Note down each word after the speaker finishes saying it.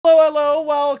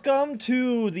welcome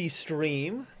to the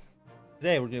stream.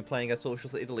 Today we're going to be playing as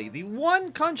Socialist Italy, the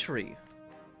one country.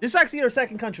 This is actually our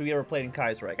second country we ever played in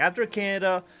Kaiserreich. After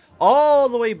Canada, all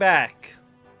the way back,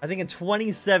 I think in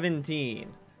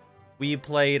 2017, we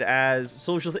played as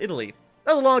Socialist Italy.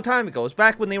 That was a long time ago. It was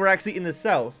back when they were actually in the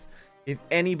south, if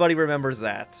anybody remembers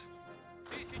that.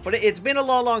 But it's been a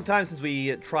long time since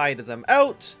we tried them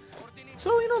out.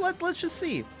 So, you know, let's just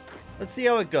see. Let's see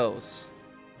how it goes.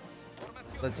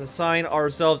 Let's assign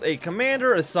ourselves a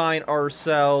commander, assign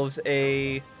ourselves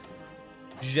a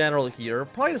general here.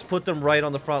 Probably just put them right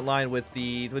on the front line with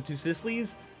the two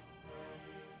Sicilies.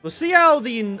 We'll see how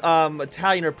the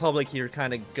Italian Republic here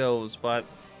kind of goes, but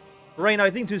right now I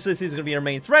think two Sicilies are going to be our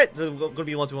main threat. They're going to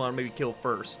be the ones we want to maybe kill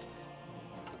first.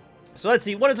 So let's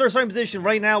see, what is our starting position?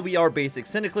 Right now we are basic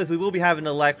syndicalists. We will be having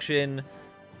an election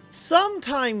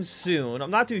sometime soon.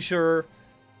 I'm not too sure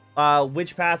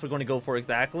which path we're going to go for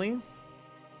exactly.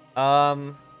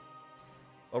 But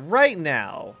right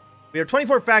now, we are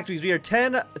 24 factories. We are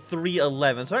 10, 3,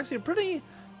 11. So actually pretty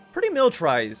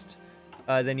militarized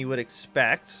than you would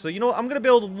expect. So, you know, I'm going to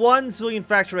build one civilian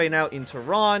factory right now in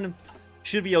Tehran.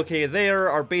 Should be okay there.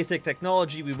 Our basic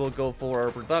technology, we will go for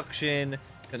our production,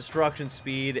 construction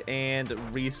speed, and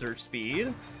research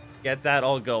speed. Get that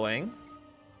all going.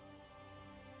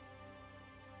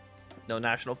 No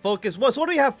national focus. Well, so what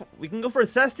do we have? We can go for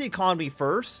assess the economy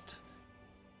first.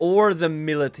 Or the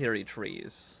military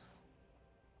trees.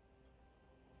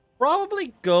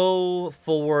 Probably go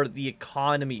for the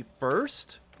economy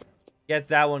first. Get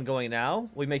that one going now.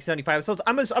 We make 75 episodes.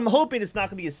 I'm hoping it's not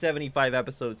going to be a 75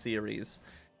 episode series.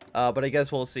 But I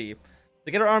guess we'll see.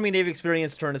 To get our Army Navy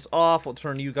experience, turn this off. We'll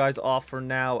turn you guys off for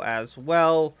now as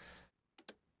well.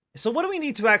 So what do we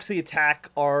need to actually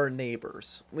attack our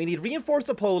neighbors? We need reinforce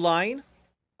the pole line.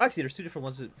 Actually, there's two different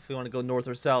ones if we want to go north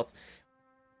or south.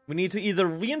 We need to either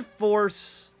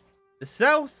reinforce the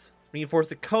south, reinforce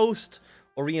the coast,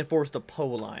 or reinforce the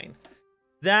pole line.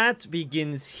 That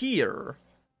begins here.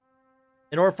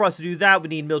 In order for us to do that, we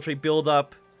need military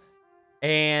buildup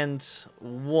and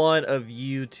one of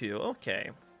you two. Okay.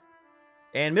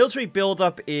 And military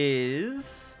buildup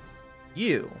is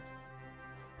you.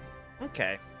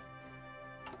 Okay.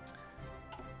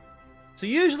 So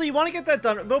usually you want to get that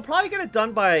done. We'll probably get it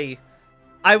done by,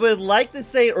 I would like to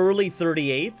say, early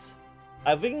 38th.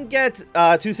 If we can get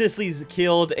two Sicilies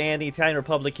killed and the Italian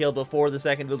Republic killed before the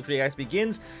second military act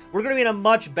begins, we're going to be in a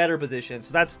much better position.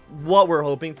 So that's what we're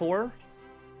hoping for.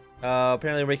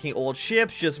 Apparently we're making old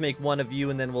ships. Just make one of you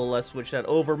and then we'll switch that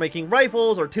over. Making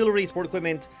rifles, artillery, sport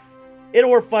equipment,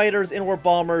 in-war fighters, in-war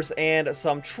bombers, and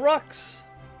some trucks.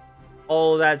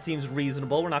 All that seems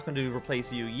reasonable. We're not going to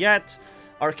replace you yet.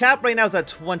 Our cap right now is at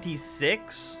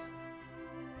 26.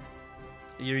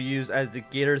 You're used as the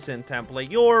garrison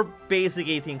template. Your basic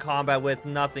 18 combat with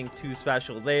nothing too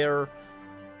special there.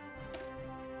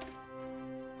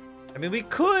 I mean, we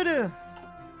could...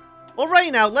 Well,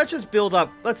 right now, let's just build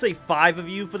up, let's say 5 of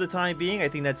you for the time being. I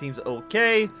think that seems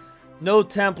okay. No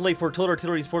template for total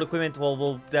artillery support equipment. Well,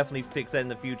 we'll definitely fix that in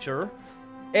the future.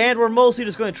 And we're mostly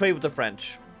just going to trade with the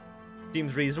French.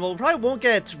 Seems reasonable. We probably won't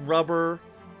get rubber.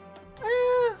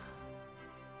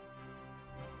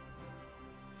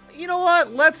 You know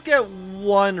what? Let's get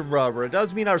one rubber. It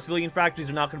does mean our civilian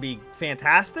factories are not going to be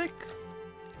fantastic,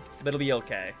 but it'll be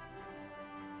okay.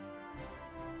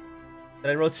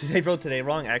 I wrote today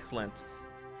wrong. Excellent.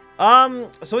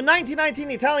 So in 1919,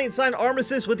 the Italians signed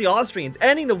armistice with the Austrians,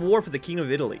 ending the war for the Kingdom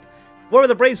of Italy. War with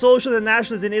the brave socialists and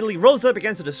nationalists in Italy rose up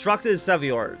against the destructive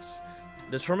Savoyards,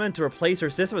 determined to replace their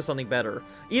system with something better.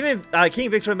 Even King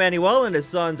Victor Emmanuel and his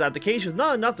son's abdication was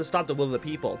not enough to stop the will of the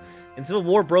people, and civil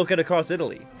war broke out across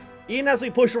Italy. Even as we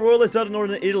pushed the royalists out of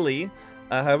northern Italy,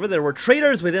 however, there were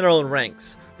traitors within our own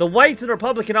ranks. The whites in the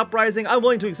Republican uprising,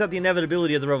 unwilling to accept the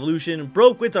inevitability of the revolution,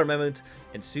 broke with our amendment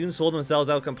and soon sold themselves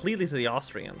out completely to the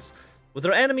Austrians. With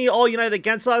our enemy all united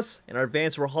against us, and our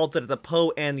advance were halted at the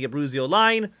Po and the Abruzzo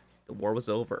line, the war was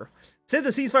over. Since the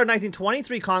ceasefire in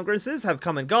 1923, congresses have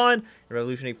come and gone, and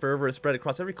revolutionary fervor has spread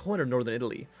across every corner of northern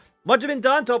Italy. Much has been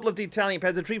done to uplift the Italian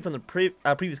peasantry from the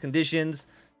previous conditions,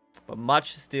 but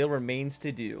much still remains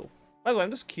to do. By the way,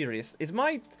 I'm just curious.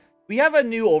 We have a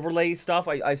new overlay stuff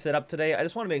I set up today. I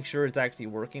just want to make sure it's actually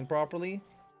working properly.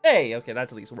 Hey, okay,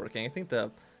 that's at least working. I think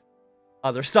the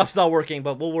other stuff's not working,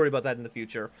 but we'll worry about that in the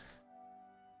future.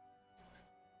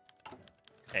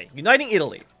 Okay, uniting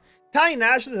Italy. Italian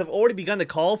nationalists have already begun to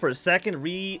call for a second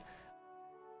risorgimento?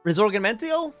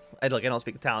 I don't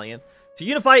speak Italian. To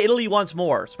unify Italy once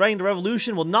more. Spreading the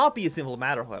revolution will not be a simple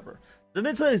matter, however. The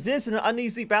peninsula exists in an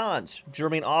uneasy balance.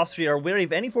 Germany and Austria are wary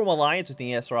of any formal alliance with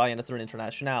the SRI and the Third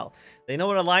International. They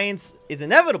know an alliance is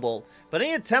inevitable, but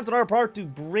any attempt on our part to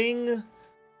bring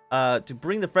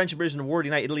the French invasion of war to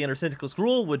unite Italy under syndicalist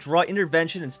rule would draw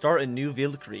intervention and start a new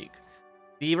Weltkrieg.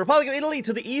 The Republic of Italy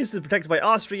to the east is protected by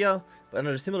Austria, but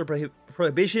under a similar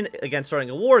prohibition against starting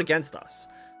a war against us.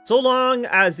 So long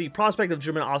as the prospect of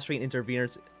German and Austrian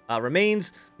interference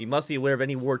remains, we must be aware of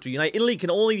any war to unite Italy can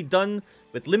only be done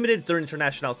with limited Third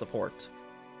International support.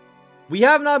 We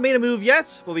have not made a move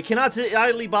yet, but we cannot sit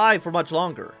idly by for much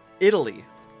longer. Italy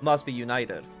must be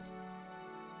united.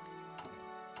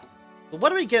 So what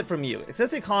do we get from you?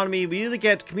 Access the economy, we either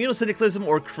get communal syndicalism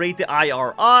or create the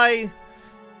IRI. I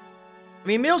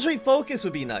mean, military focus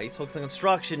would be nice. Focus on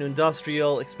construction,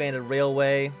 industrial, expanded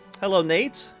railway. Hello,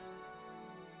 Nate.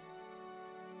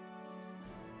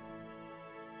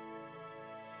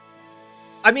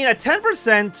 I mean, at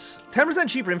 10%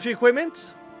 cheaper infantry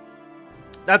equipment,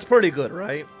 that's pretty good,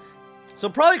 right? So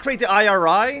probably create the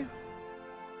IRI.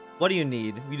 What do you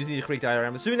need? We just need to create the IRI.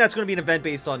 I'm assuming that's going to be an event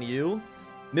based on you.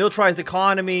 Militarized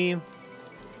economy.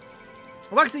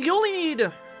 Well, actually, you only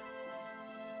need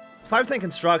 5%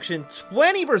 construction,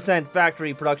 20%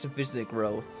 factory production efficiency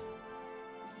growth.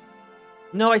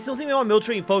 No, I still think we want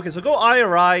military focus. So go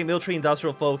IRI, military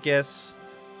industrial focus.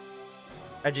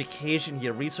 Education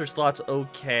here, research slots,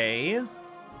 okay.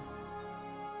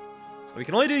 We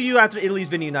can only do you after Italy's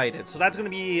been united, so that's going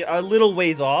to be a little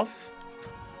ways off.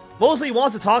 Mosley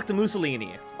wants to talk to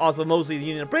Mussolini. Also, Mosley's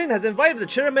Union of Britain has invited the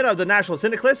chairman of the National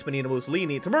Syndicalists, Benito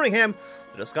Mussolini, to Birmingham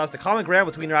to discuss the common ground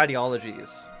between their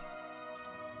ideologies.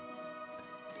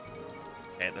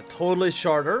 Okay, the Totalist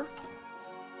Charter.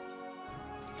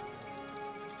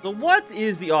 So what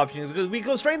is the option? Because we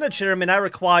go straight to the chairman, that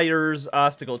requires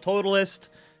us to go Totalist.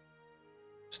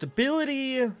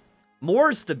 Stability,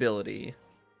 more stability,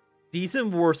 decent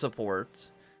war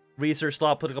support, research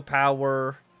slot, political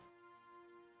power,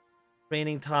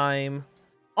 training time.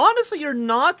 Honestly, you're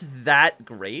not that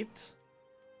great.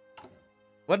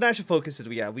 What national focus did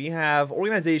we have? We have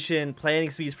organization,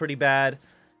 planning speed is pretty bad,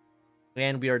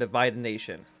 and we are a divided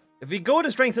nation. If we go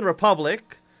to strengthen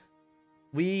republic,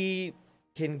 we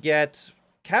can get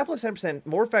capitalist 10%,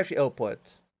 more factory output,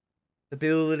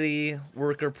 stability,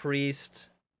 worker priest.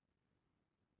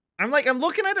 I'm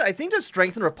looking at it. I think just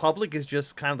strengthen republic is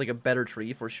just kind of like a better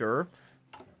tree for sure.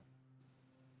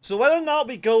 So whether or not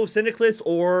we go syndicalist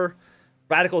or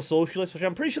radical socialist, which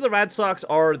I'm pretty sure the Rad Sox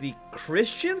are the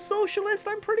Christian socialist.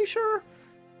 I'm pretty sure.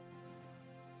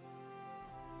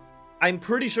 I'm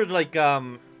pretty sure like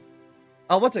oh,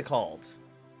 what's it called?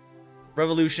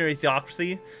 Revolutionary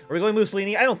theocracy? Are we going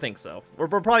Mussolini? I don't think so. We're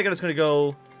probably just going to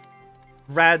go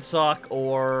Radsock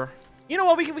or... You know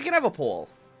what? We can have a poll.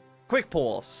 Quick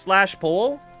poll. /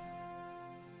 poll.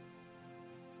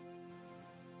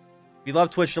 We love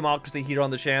Twitch democracy here on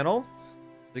the channel.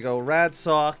 We go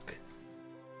Radsock,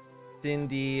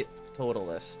 Dindy,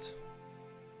 Totalist.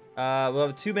 We'll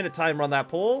have a 2-minute timer on that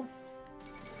poll.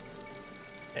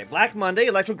 Okay, Black Monday,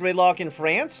 electoral gridlock in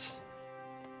France.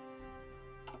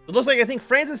 It looks like I think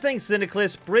France is staying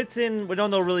syndicalist. Britain, we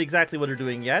don't know really exactly what they're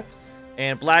doing yet.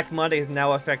 And Black Monday has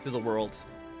now affected the world.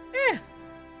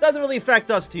 Doesn't really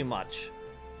affect us too much.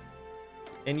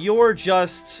 And you're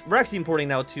just... We're actually importing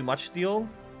now too much steel.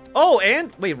 Oh,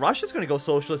 and... Wait, Russia's going to go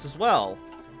socialist as well.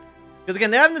 Because again,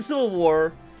 they're having the Civil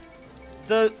War.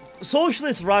 The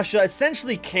socialist Russia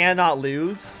essentially cannot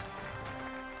lose.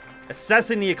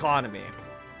 Assessing the economy.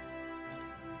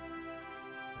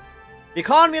 The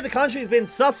economy of the country has been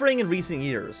suffering in recent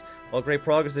years. While great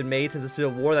progress has been made since the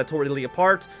Civil War that tore Italy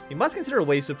apart, we must consider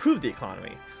ways to improve the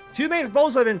economy. 2 main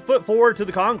proposals have been put forward to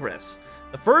the Congress.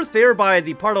 The first, favored by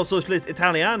the Parto Socialista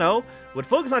Italiano, would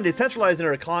focus on decentralizing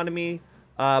our economy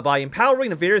by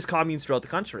empowering the various communes throughout the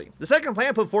country. The second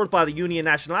plan, put forth by the Union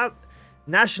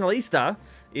Nacionalista,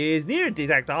 is near the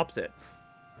exact opposite.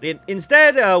 It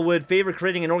instead would favor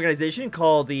creating an organization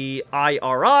called the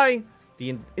IRI,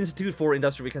 the Institute for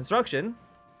Industrial Reconstruction,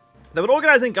 that would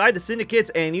organize and guide the syndicates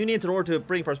and unions in order to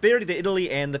bring prosperity to Italy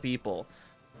and the people.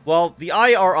 Well, the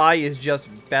IRI is just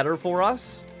better for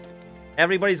us.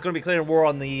 Everybody's going to be declaring war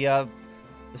on the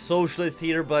socialists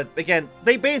here, but again,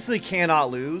 they basically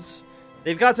cannot lose.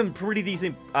 They've got some pretty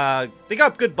decent, they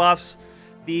got good buffs.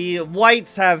 The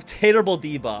whites have terrible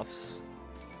debuffs.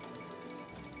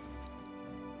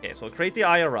 Okay, so we'll create the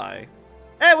IRI.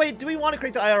 Hey, wait, do we want to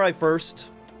create the IRI first?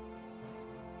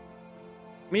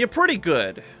 I mean, you're pretty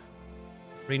good.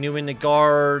 Renewing the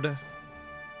guard.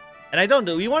 And I don't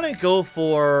know, we want to go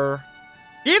for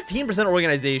 15%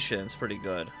 organization. It's pretty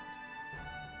good.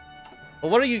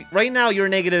 But what are you, right now you're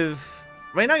negative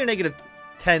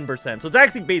 10%. So it's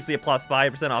actually basically a plus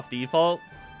 5% off default.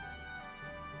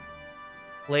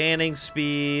 Planning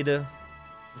speed.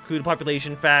 Recruit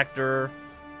population factor.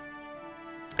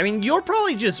 I mean, you're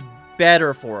probably just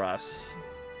better for us.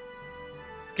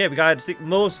 Okay, we got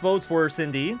most votes for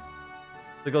Cindy.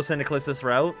 We go Syndicalist this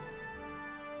route.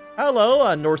 Hello,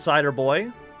 Northsider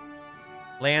boy.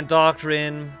 Land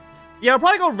Doctrine. Yeah, I'll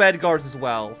probably go Red Guards as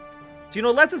well. So, you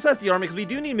know, let's assess the army, because we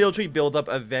do need military buildup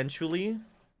eventually.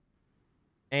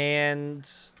 And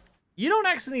you don't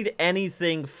actually need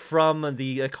anything from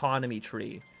the economy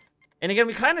tree. And again,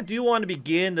 we kind of do want to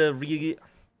begin the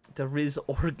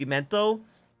Risorgimento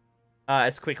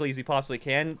as quickly as we possibly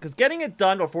can, because getting it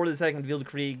done before the second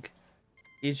Weltkrieg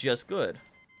is just good.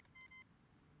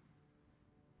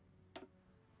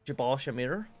 Jabal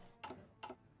Shamir.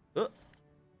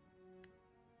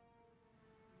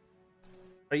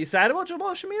 Are you sad about Jabal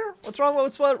Shamir? What's wrong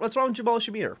with Jabal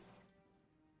Shamir?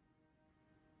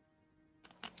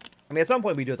 I mean, at some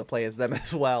point we do have to play as them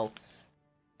as well.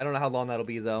 I don't know how long that'll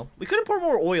be though. We could import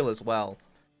more oil as well.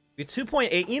 We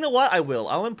 2.8. You know what? I will.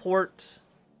 I'll import.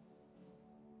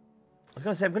 I was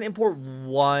gonna say I'm gonna import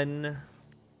one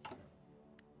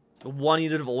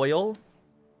unit of oil.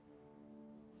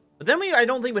 But then I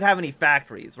don't think we'd have any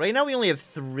factories. Right now we only have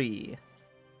 3.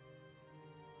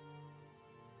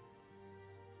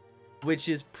 Which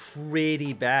is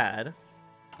pretty bad.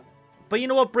 But you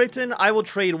know what, Britain? I will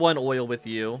trade 1 oil with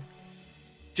you.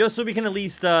 Just so we can at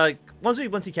least, once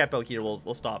we cap out here,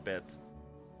 we'll stop it.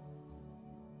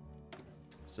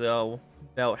 So,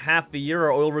 about half a year,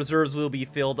 our oil reserves will be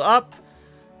filled up.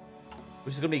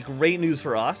 Which is going to be great news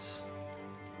for us.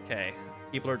 Okay.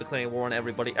 People are declaring war on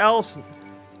everybody else.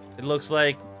 It looks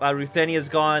like Ruthenia's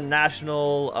gone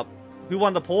national. Who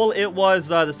won the poll? It was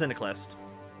the Syndicalist.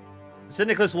 The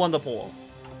Syndicalist won the poll.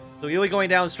 So we're really going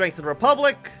down strength of the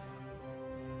Republic.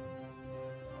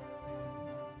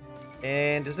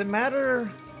 And does it matter?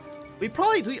 We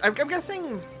probably do. I'm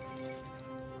guessing.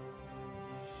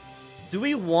 Do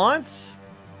we want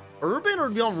urban or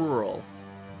do we want rural?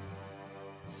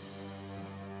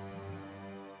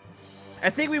 I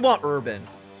think we want urban.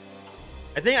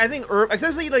 I think urban,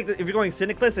 especially like if you're going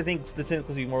Syndicalist, I think the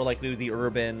Syndicalist would be more likely to do the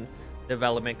urban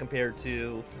development compared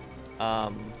to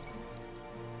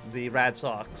the Rad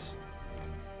Sox.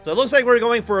 So it looks like we're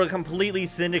going for a completely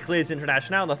Syndicalist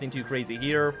International. Nothing too crazy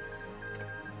here.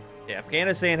 Yeah,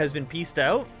 Afghanistan has been pieced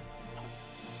out.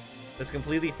 That's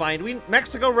completely fine.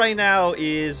 Mexico right now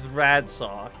is Rad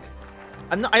Soc.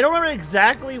 I don't remember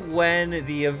exactly when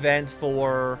the event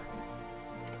for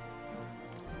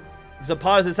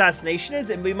Zapata's assassination is,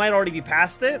 and we might already be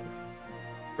past it.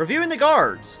 Reviewing the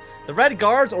guards. The Red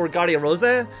Guards, or Guardia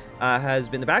Rosa, has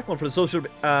been the backbone for the Social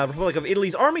Republic of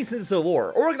Italy's army since the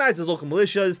war. Organized as local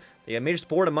militias, they have major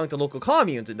support among the local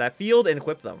communes in that field and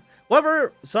equip them.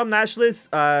 However, some nationalists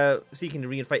seeking to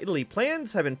reunify Italy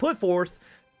plans have been put forth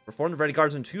to form the Red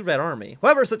Guards into a Red Army.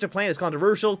 However, such a plan is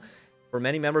controversial for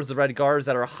many members of the Red Guards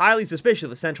that are highly suspicious of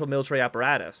the central military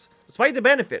apparatus, despite the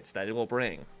benefits that it will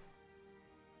bring.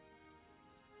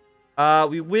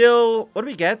 We will... What do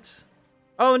we get?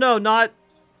 Oh, no, not...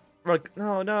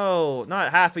 No,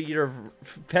 not half a year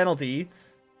of penalty.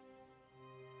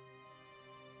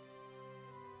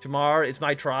 Jamar, it's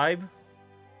my tribe.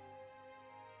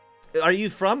 Are you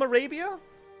from Arabia?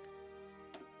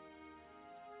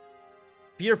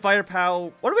 Beer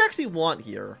firepower. What do we actually want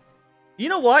here? You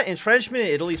know what? Entrenchment in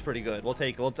Italy is pretty good. We'll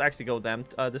actually go with them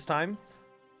this time.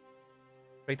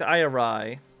 Break the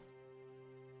IRI.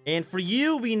 And for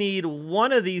you, we need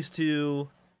one of these two.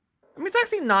 I mean, it's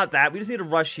actually not that. We just need to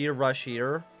rush here, rush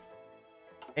here.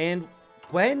 And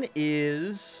when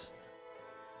is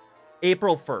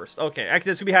April 1st? Okay,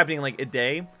 actually, this could be happening in like a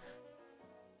day.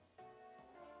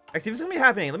 Actually, this is going to be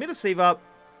happening. Let me just save up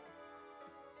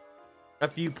a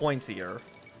few points here.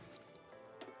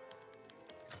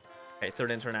 Okay, Third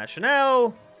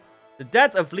International. The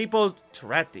death of Filippo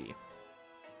Turretti.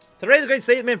 Today's great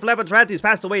statement, Filippo Turretti has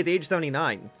passed away at the age of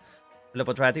 79.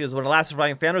 Filippo Turretti was one of the last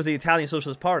surviving founders of the Italian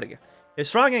Socialist Party. His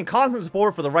strong and constant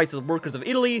support for the rights of the workers of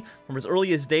Italy from his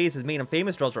earliest days has made him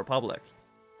famous throughout the Republic.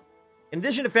 In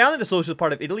addition to founding the Socialist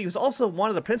Party of Italy, he was also one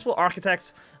of the principal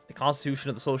architects of the Constitution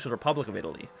of the Socialist Republic of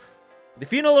Italy. The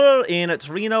funeral in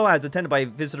Torino is attended by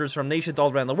visitors from nations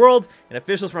all around the world and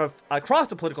officials from across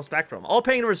the political spectrum, all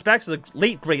paying their respects to the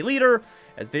late great leader,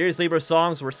 as various labor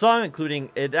songs were sung, including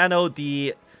Edano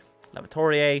di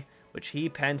Lavatore, which he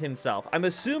penned himself. I'm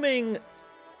assuming...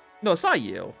 No, it's not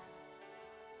you.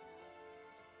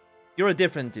 You're a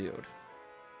different dude.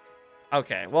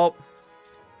 Okay, well...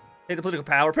 Take the political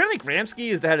power. Apparently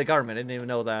Gramsci is the head of government. I didn't even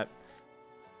know that.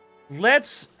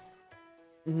 Let's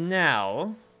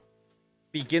now,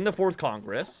 begin the 4th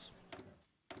Congress.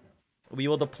 We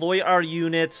will deploy our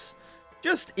units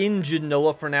just in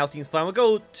Genoa for now. Seems fine. We'll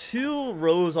go 2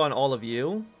 rows on all of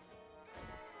you.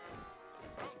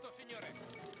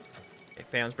 Okay,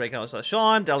 fans breaking out. So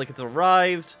Sean, delegates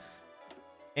arrived.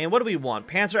 And what do we want?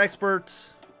 Panzer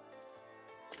expert.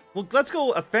 Well, let's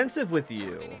go offensive with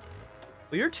you.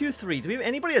 Well, you're 2-3. Do we have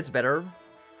anybody that's better?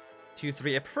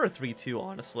 2-3. I prefer 3-2,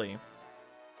 honestly.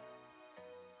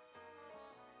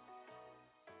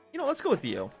 You know, let's go with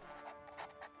you.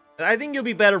 I think you'll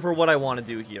be better for what I want to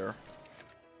do here.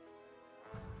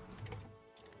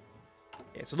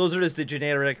 Okay, so those are just the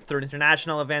generic Third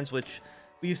International events, which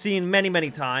we've seen many,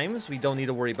 many times. We don't need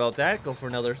to worry about that. Go for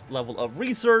another level of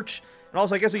research. And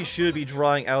also, I guess we should be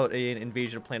drawing out an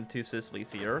invasion of Planet 2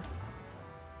 Sicilies here.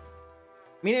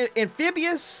 I mean,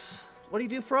 amphibious, what do you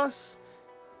do for us?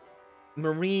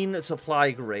 Marine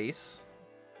supply grace.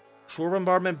 Shore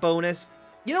bombardment bonus.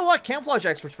 You know what? Camouflage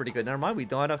expert's pretty good. Never mind, we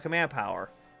don't have enough command power.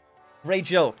 Great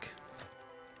joke.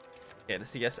 Okay, the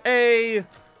CSA.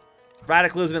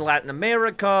 Radicalism in Latin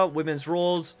America. Women's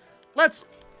roles. Let's...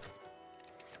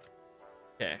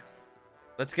 Okay.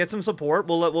 Let's get some support.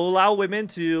 We'll allow women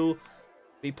to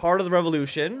be part of the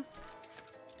revolution.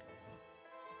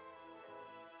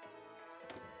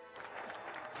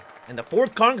 And the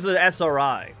 4th Congress of the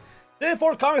SRI. The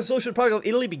 4th Congress of the Social Republic of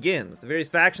Italy begins. The various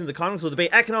factions of the Congress will debate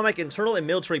economic, internal, and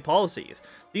military policies.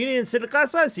 The Union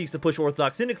Syndicalista seeks to push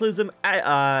orthodox syndicalism,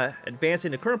 advancing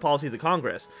the current policies of the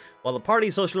Congress, while the Party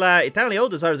Socialist Italio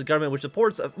desires a government which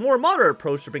supports a more moderate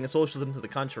approach to bringing socialism to the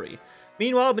country.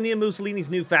 Meanwhile, Benito Mussolini's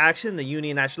new faction, the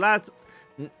Union Nationalista,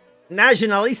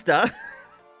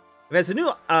 advances a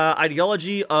new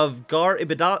ideology of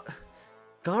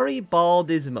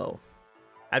Garibaldismo,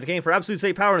 advocating for absolute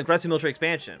state power and aggressive military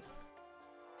expansion.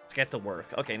 Let's get to work.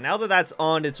 Okay, now that that's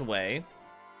on its way,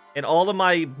 and all of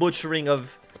my butchering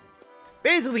of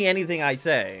basically anything I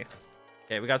say.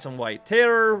 Okay, we got some white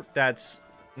terror. That's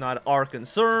not our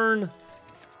concern.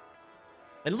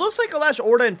 It looks like Alash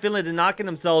Orda and Finland did not get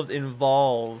themselves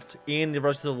involved in the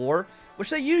Russian Civil War, which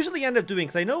they usually end up doing,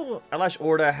 because I know Alash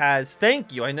Orda has...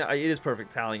 Thank you, I know, it is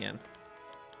perfect Italian.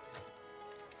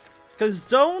 Because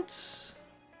don't...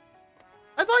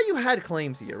 I thought you had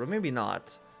claims here, but maybe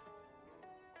not.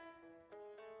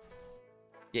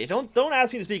 Yeah, don't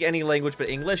ask me to speak any language but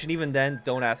English, and even then,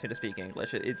 don't ask me to speak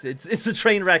English. It's a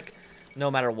train wreck no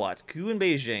matter what. Coup in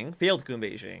Beijing. Failed coup in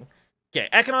Beijing. Okay,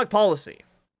 economic policy.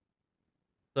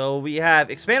 So we have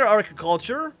expanded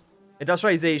agriculture,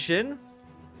 industrialization.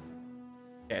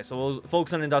 Okay, so we'll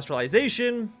focus on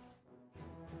industrialization.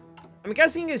 I'm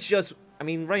guessing it's just... I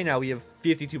mean, right now we have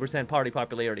 52% party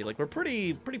popularity. Like, we're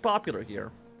pretty popular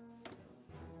here.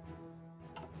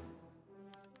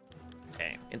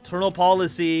 Okay, internal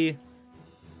policy.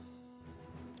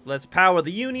 Let's power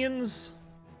the unions.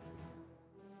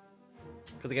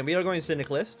 Because again, we are going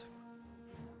syndicalist.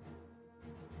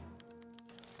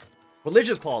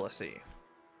 Religious policy.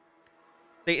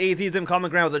 State atheism,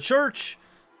 common ground with the church.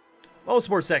 Most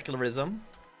support secularism.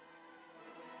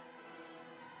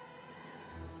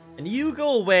 And you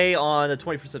go away on the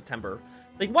 21st of September.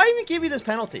 Like, why even give you this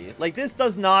penalty? Like, this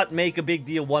does not make a big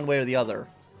deal one way or the other.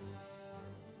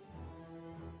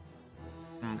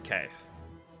 Okay.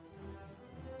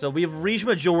 So we have reached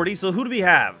majority. So who do we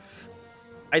have?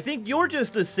 I think you're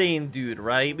just the same dude,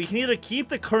 right? We can either keep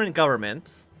the current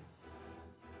government,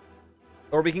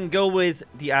 or we can go with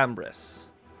the Ambris.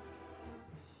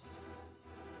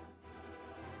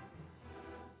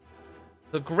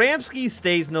 So Gramsci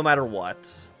stays no matter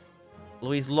what.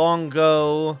 Luis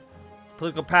Longo,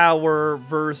 political power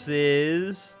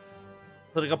versus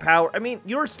political power. I mean,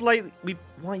 you're slightly... We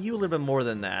want you a little bit more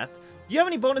than that. Do you have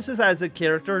any bonuses as a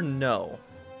character? No.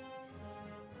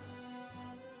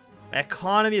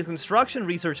 Economy is construction,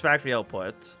 research, factory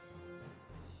output.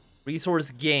 Resource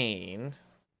gain.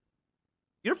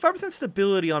 You have 5%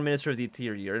 stability on Minister of the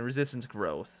Interior and resistance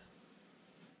growth.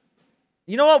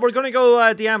 You know what? We're going to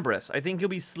go the Ambris. I think he'll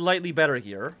be slightly better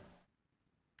here.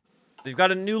 We've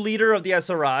got a new leader of the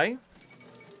SRI.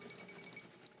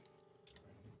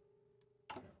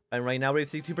 And right now we have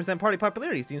 62% party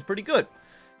popularity. Seems pretty good.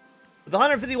 With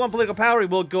 151 political power, we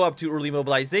will go up to early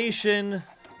mobilization.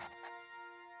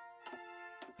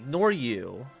 Ignore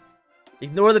you.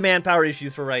 Ignore the manpower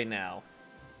issues for right now.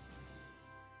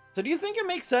 So do you think it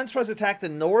makes sense for us to attack the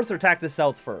north or attack the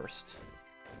south first?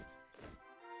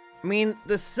 I mean,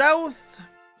 the south...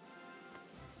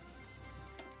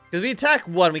 Because we attack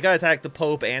one, we gotta attack the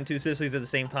Pope and 2 Sicilies at the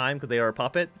same time, because they are a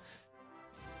puppet.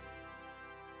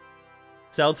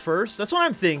 South first? That's what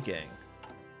I'm thinking.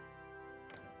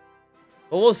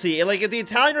 But we'll see. Like, if the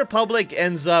Italian Republic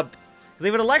ends up... They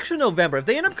have an election in November. If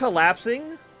they end up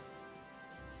collapsing...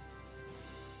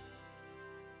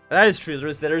 That is true.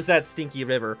 There's that stinky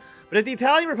river. But if the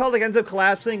Italian Republic ends up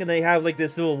collapsing and they have, like,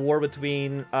 this little war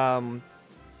between,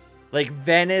 like,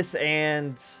 Venice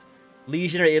and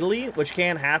Legionary Italy, which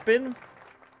can happen,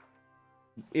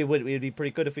 it would be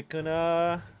pretty good if we can,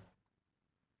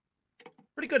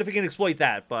 pretty good if we can exploit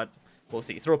that, but we'll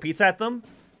see. Throw pizza at them.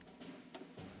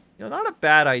 You know, not a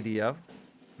bad idea.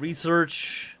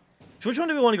 Research. Which one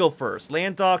do we want to go first?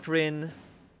 Land Doctrine.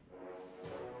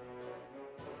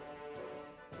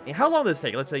 And how long does this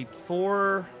take? Let's say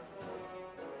 4...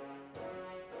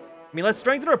 I mean, let's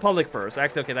strengthen the Republic first.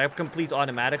 Actually, okay, that completes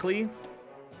automatically.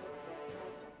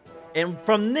 And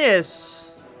from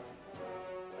this...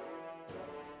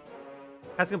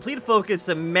 Has complete focus,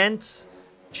 cement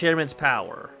Chairman's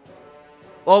power.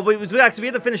 Well, we have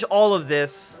to finish all of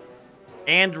this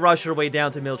and rush our way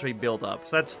down to military buildup.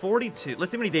 So that's 42.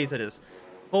 Let's see how many days that is.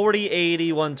 40,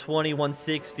 80, 120,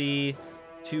 160,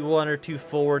 200,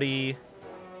 240,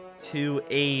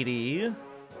 280,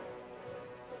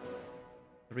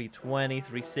 320,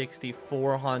 360,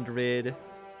 400,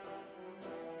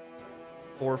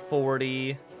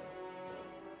 440.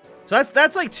 So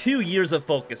that's like 2 years of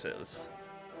focuses.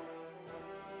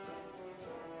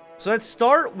 So let's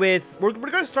start with, we're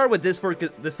going to start with this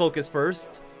focus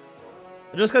first.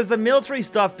 Just because the military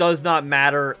stuff does not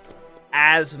matter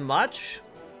as much.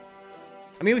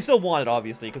 I mean, we still want it,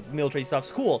 obviously, because military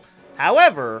stuff's cool.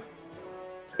 However,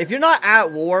 if you're not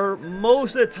at war,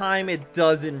 most of the time it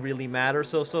doesn't really matter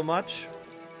so much.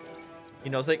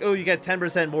 You know, it's like, oh, you get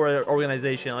 10% more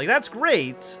organization. Like, that's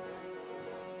great.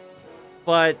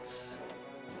 But,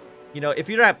 you know, if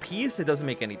you're at peace, it doesn't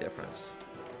make any difference.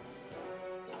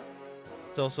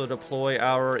 Let's also deploy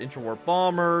our interwar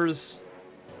bombers.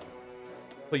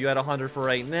 Put you at 100 for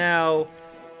right now.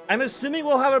 I'm assuming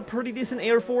we'll have a pretty decent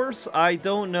air force. I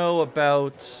don't know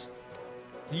about...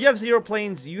 You have 0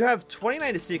 planes. You have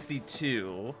 29 to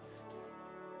 62.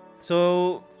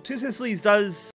 So, Two Sicilies does